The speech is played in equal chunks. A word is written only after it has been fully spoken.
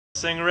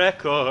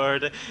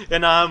record,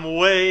 and I'm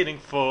waiting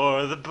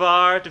for the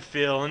bar to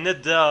fill, and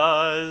it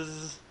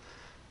does.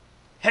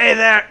 Hey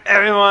there,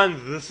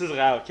 everyone! This is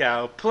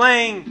Raocow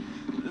playing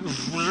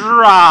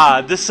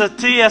this is a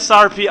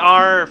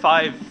TSRPR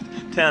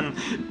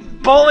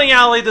 510 Bowling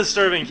Alley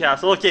Disturbing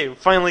Castle. Okay,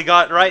 finally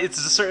got it right.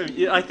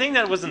 I think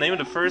that was the name of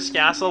the first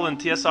castle in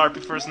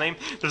TSRP first name.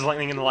 There's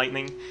lightning in the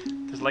lightning.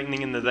 There's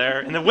lightning in there.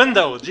 In the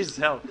window! Jesus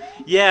hell.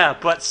 Yeah,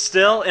 but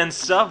still and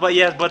stuff. But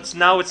yeah, but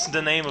now it's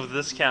the name of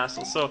this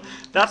castle. So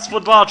that's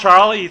football,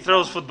 Charlie. He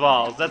throws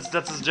footballs. That's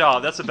his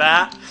job. That's a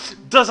bat.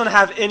 Doesn't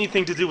have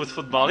anything to do with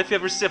football. If you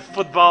ever see a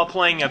football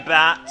playing a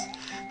bat,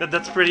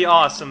 that's pretty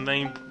awesome. I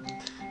mean,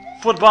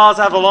 footballs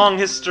have a long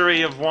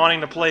history of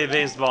wanting to play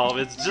baseball.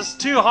 It's just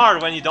too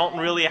hard when you don't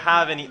really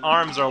have any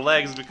arms or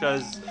legs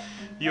because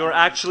you're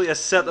actually a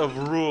set of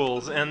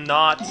rules and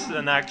not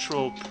an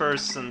actual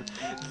person.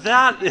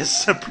 That is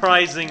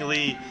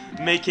surprisingly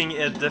making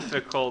it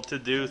difficult to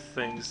do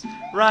things.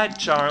 Right,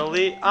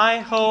 Charlie? I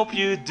hope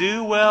you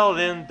do well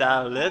in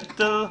that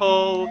little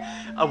hole.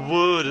 I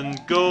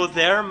wouldn't go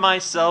there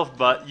myself,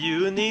 but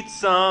you need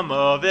some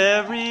of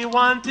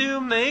everyone to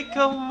make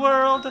a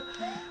world.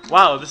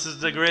 Wow, this is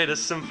the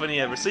greatest symphony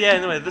ever. So yeah,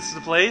 anyway, this is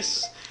the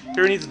place.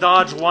 Here needs to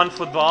dodge one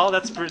football.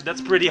 That's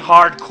pretty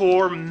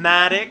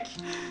hardcore-matic.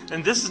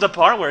 And this is the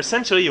part where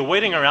essentially you're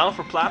waiting around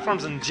for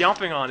platforms and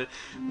jumping on it.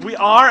 We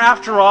are,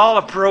 after all,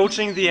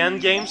 approaching the end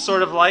game,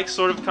 sort of,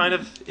 kind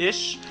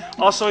of-ish.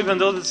 Also, even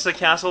though this is a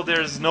castle,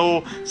 there's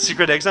no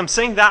secret exit. I'm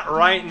saying that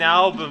right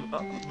now, but,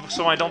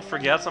 so I don't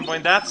forget at some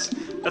point. That's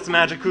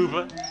Magic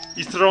Koopa.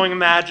 He's throwing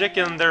magic,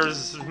 and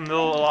there's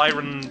little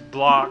iron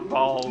block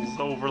balls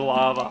over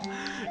lava.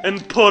 And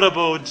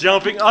Potabo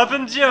jumping up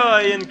in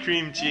joy and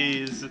cream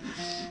cheese.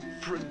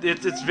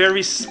 It's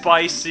very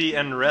spicy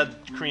and red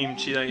cream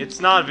cheese. It's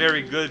not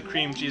very good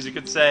cream cheese, you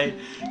could say.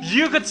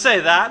 You could say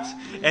that,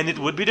 and it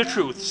would be the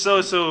truth.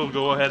 So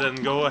go ahead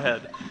and go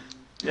ahead.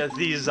 Yeah,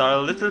 these are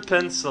little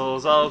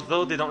pencils,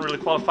 although they don't really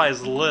qualify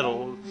as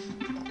little.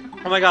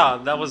 Oh my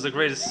god, that was the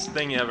greatest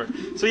thing ever.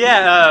 So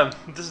yeah,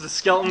 this is the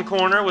skeleton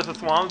corner with the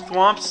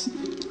thwomps.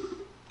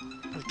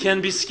 It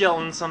can be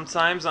skeleton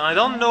sometimes. I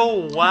don't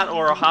know what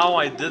or how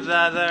I did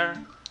that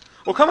there.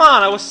 Well, come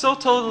on, I was so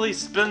totally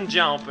spin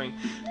jumping.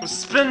 I was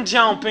spin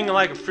jumping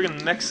like a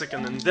freaking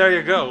Mexican, and there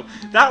you go.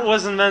 That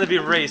wasn't meant to be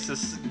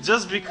racist.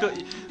 Just because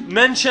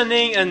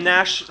mentioning a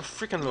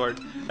freaking lord.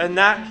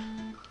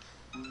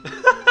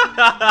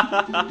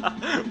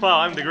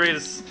 Wow, I'm the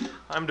greatest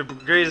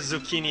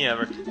zucchini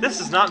ever. This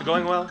is not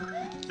going well.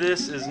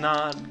 This is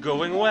not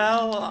going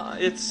well.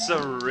 It's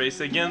a race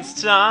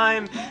against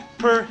time.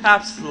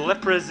 Perhaps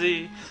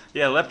leprosy.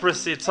 Yeah,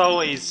 leprosy, it's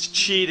always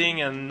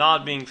cheating and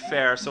not being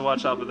fair, so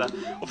watch out with that.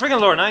 Well, freaking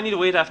lord, now I need to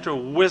wait after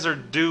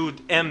Wizard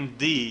Dude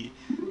MD.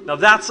 Now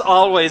that's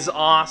always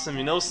awesome,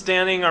 you know,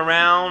 standing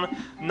around,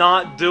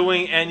 not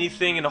doing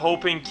anything and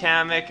hoping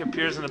Kamek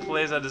appears in the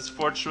place at his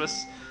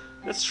fortress.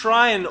 Let's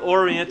try and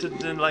orient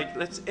it and, like,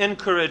 let's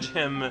encourage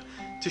him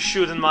to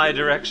shoot in my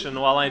direction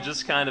while I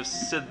just kind of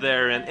sit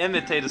there and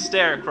imitate a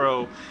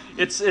scarecrow.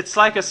 It's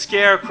like a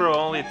scarecrow,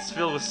 only it's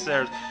filled with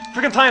stairs.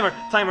 Freaking timer.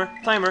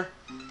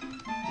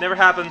 Never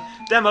happened.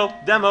 Demo.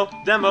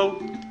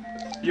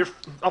 You're...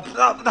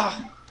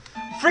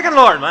 freaking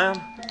lord, man.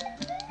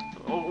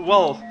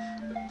 Well...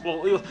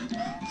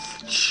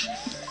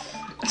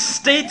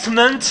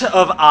 Statement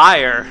of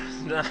ire.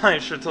 I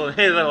sure told him,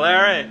 hey little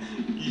Larry,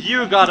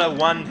 you got a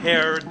one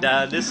hair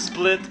that is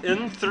split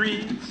in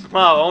three.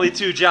 Wow, only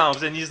 2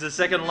 jumps and he's the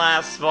second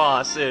last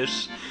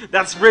boss-ish.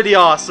 That's pretty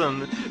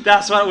awesome.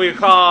 That's what we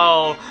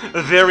call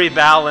a very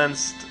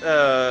balanced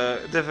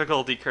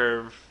difficulty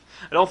curve.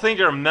 I don't think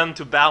they're meant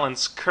to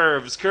balance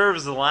curves.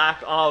 Curves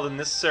lack all the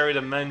necessary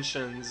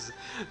dimensions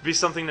to be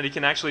something that you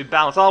can actually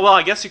balance. Oh, well,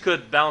 I guess you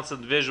could balance it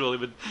visually,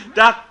 but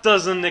that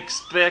doesn't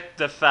expect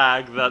the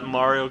fact that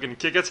Mario can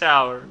kick a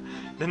tower.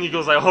 Then he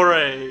goes like,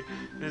 hooray!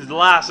 The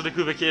last of the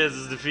Koopa Kids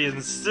is defeated,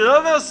 and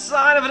still no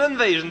sign of an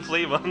invasion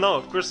fleet. Well, no,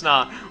 of course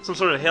not. Some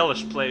sort of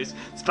hellish place.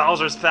 It's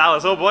Bowser's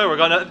Palace. Oh boy, we're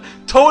gonna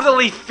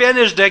totally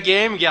finish the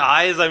game,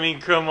 guys. I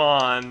mean, come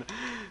on.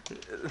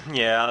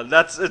 Yeah,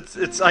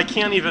 it's I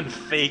can't even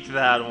fake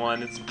that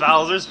one. It's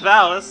Bowser's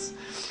Palace.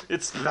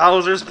 It's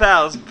Bowser's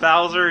Palace.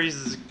 Bowser,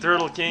 he's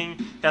Turtle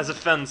King, has a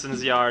fence in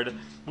his yard.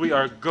 We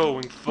are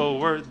going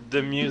forward.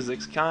 The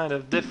music's kind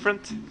of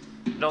different.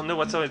 I don't know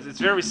what's on it. It's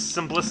very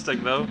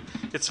simplistic though.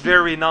 It's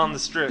very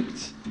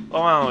nondescript.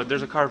 Oh wow,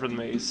 there's a carpet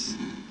maze.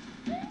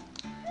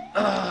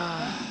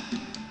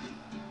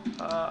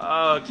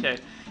 Okay.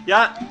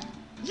 Yeah.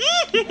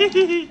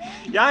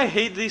 Yeah, I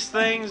hate these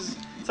things.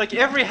 It's like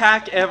every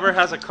hack ever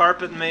has a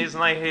carpet maze,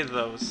 and I hate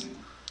those.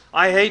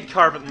 I hate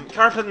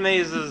carpet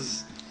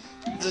mazes.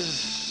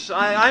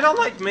 I don't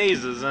like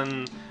mazes,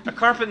 and a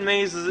carpet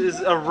maze is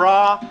the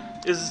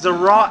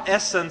raw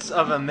essence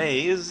of a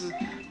maze,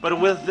 but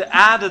with the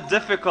added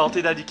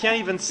difficulty that you can't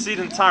even see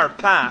the entire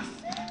path.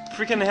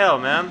 Freaking hell,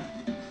 man.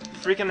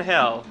 Freaking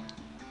hell.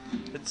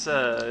 It's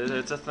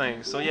a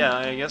thing. So yeah,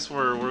 I guess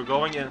we're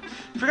going in.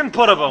 Freaking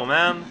Puttabo,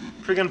 man.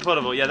 Freaking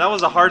Puttabo. Yeah, that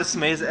was the hardest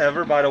maze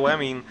ever, by the way. I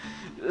mean,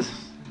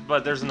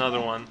 but there's another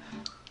one.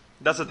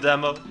 That's a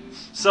demo.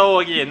 So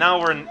yeah, now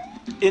we're in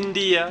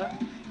India.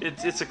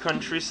 It's a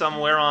country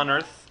somewhere on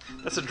Earth.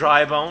 That's a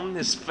dry bone.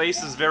 His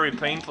face is very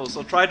painful,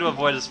 so try to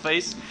avoid his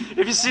face.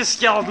 If you see a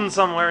skeleton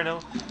somewhere, you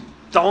know,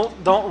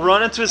 don't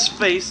run into his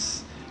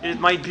face. It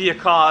might be a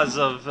cause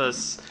of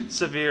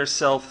severe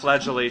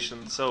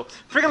self-flagellation. So,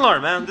 freaking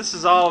Lord, man, this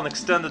is all an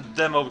extended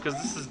demo because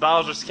this is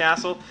Bowser's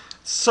Castle.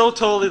 It's so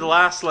totally the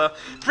last level.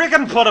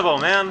 Freaking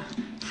Puttabo, man.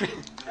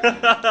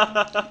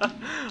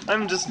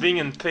 I'm just being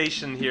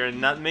impatient here,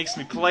 and that makes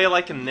me play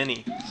like a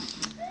ninny.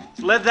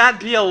 Let that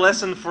be a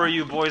lesson for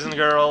you, boys and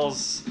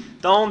girls.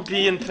 Don't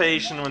be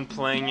impatient when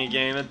playing a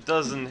game. It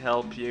doesn't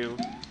help you.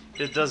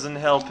 It doesn't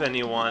help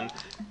anyone.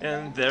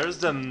 And there's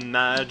the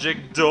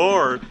magic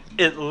door.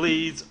 It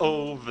leads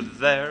over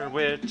there,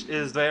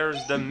 there's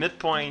the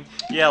midpoint.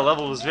 Yeah,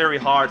 level was very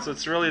hard, so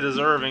it's really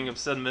deserving of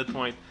said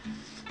midpoint.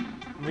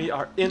 We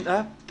are in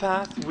a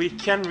path. We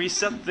can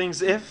reset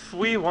things if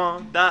we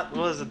want. That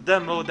was a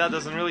demo. That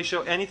doesn't really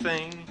show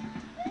anything.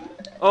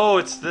 Oh,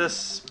 it's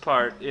this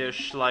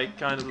part-ish, like,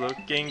 kind of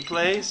looking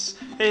place.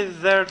 Hey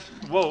there.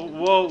 Whoa,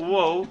 whoa,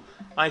 whoa.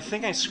 I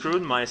think I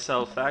screwed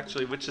myself,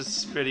 actually, which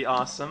is pretty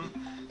awesome.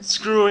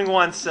 Screwing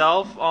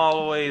oneself,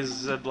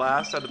 always a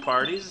blast at the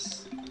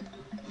parties.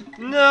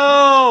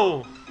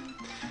 No!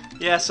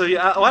 Yeah, so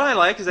what I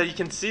like is that you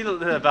can see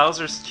the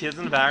Bowser's kids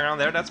in the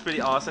background there. That's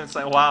pretty awesome. It's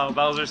like, wow,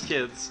 Bowser's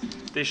kids.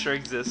 They sure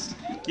exist.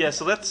 Yeah,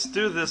 so let's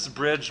do this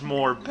bridge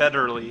more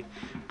betterly.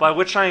 By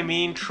which I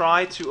mean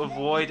try to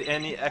avoid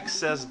any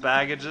excess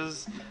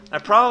baggages. I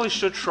probably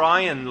should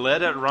try and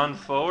let it run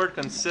forward,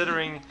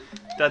 considering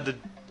that the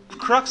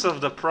crux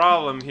of the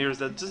problem here is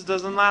that it just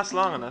doesn't last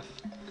long enough.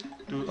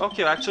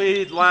 Okay, actually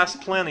it lasts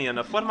plenty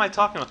enough. What am I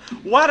talking about?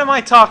 What am I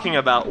talking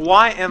about?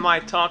 Why am I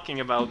talking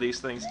about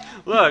these things?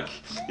 Look,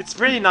 it's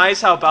pretty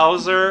nice how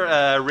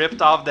Bowser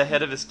ripped off the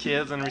head of his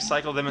kids and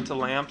recycled them into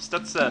lamps.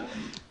 That's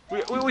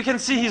we can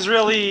see he's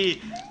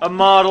really a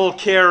model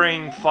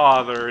caring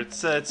father.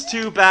 It's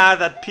too bad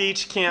that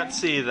Peach can't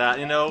see that,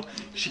 you know?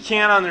 She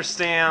can't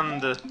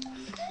understand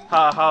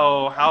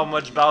how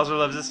much Bowser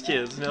loves his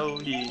kids. You know,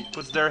 he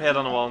puts their head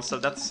on the wall and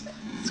stuff.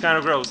 It's kind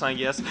of gross, I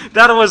guess.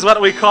 That was what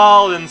we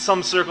call in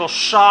some circles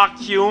shock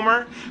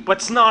humor, but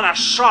it's not as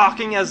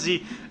shocking as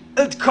the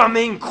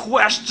upcoming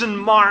question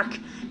mark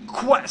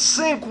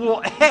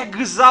sequel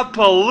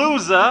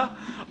Exapalooza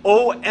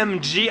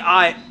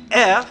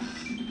OMGIF.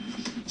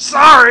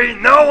 Sorry,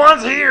 no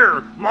one's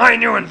here! My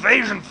new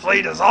invasion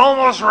fleet is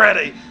almost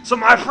ready, so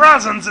my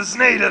presence is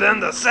needed in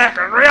the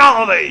second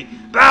reality!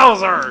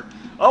 Bowser!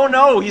 Oh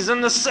no, he's in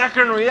the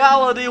second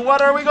reality,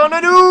 what are we gonna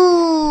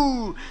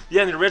do?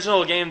 Yeah, in the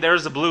original game,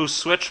 there's the blue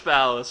switch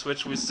palace,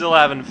 which we still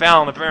haven't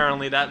found,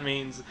 apparently. That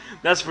means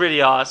that's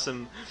pretty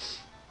awesome.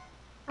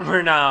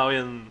 We're now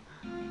in...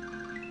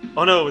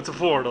 Oh no, it's a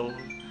portal.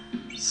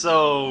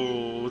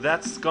 So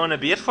that's gonna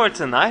be it for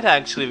tonight,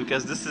 actually,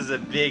 because this is a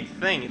big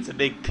thing. It's a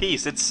big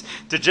piece. It's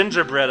the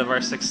gingerbread of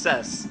our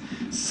success.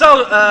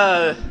 So,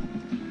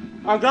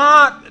 I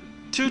got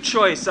two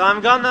choices.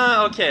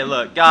 Okay,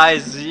 look,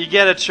 guys, you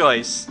get a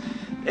choice.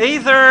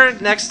 Either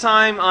next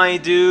time I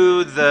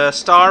do the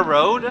Star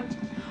Road,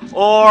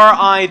 or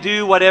I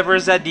do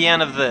whatever's at the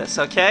end of this,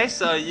 okay?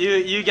 So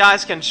you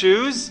guys can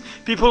choose.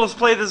 People who've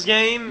played this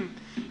game,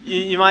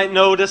 you might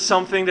notice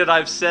something that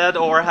I've said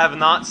or have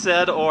not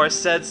said or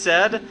said.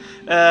 So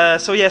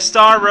yeah,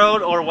 Star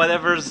Road or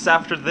whatever's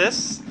after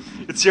this.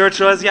 It's your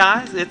choice,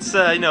 guys. It's,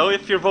 you know,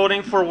 if you're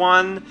voting for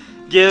one,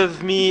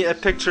 give me a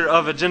picture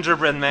of a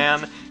gingerbread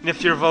man. And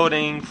if you're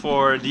voting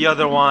for the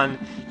other one,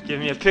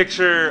 give me a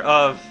picture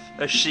of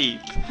a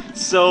sheep.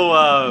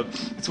 So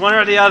it's one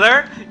or the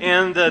other,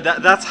 and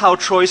that's how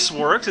choice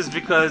works, is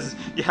because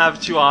you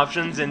have two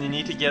options and you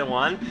need to get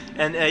one.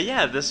 And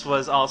yeah, this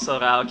was also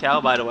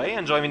Raocow, by the way,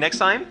 and join me next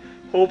time,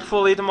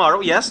 hopefully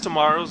tomorrow. Yes,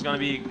 tomorrow is gonna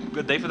be a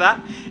good day for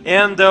that.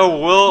 And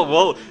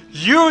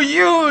you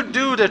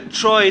do the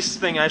choice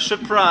thing. I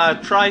should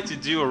try to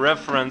do a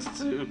reference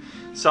to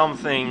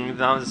something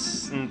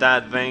that's in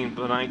that vein,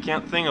 but I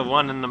can't think of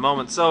one in the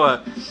moment.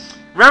 So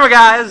remember,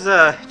 guys,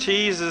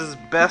 cheese is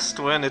best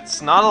when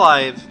it's not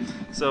alive.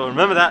 So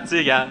remember that. See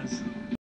you guys.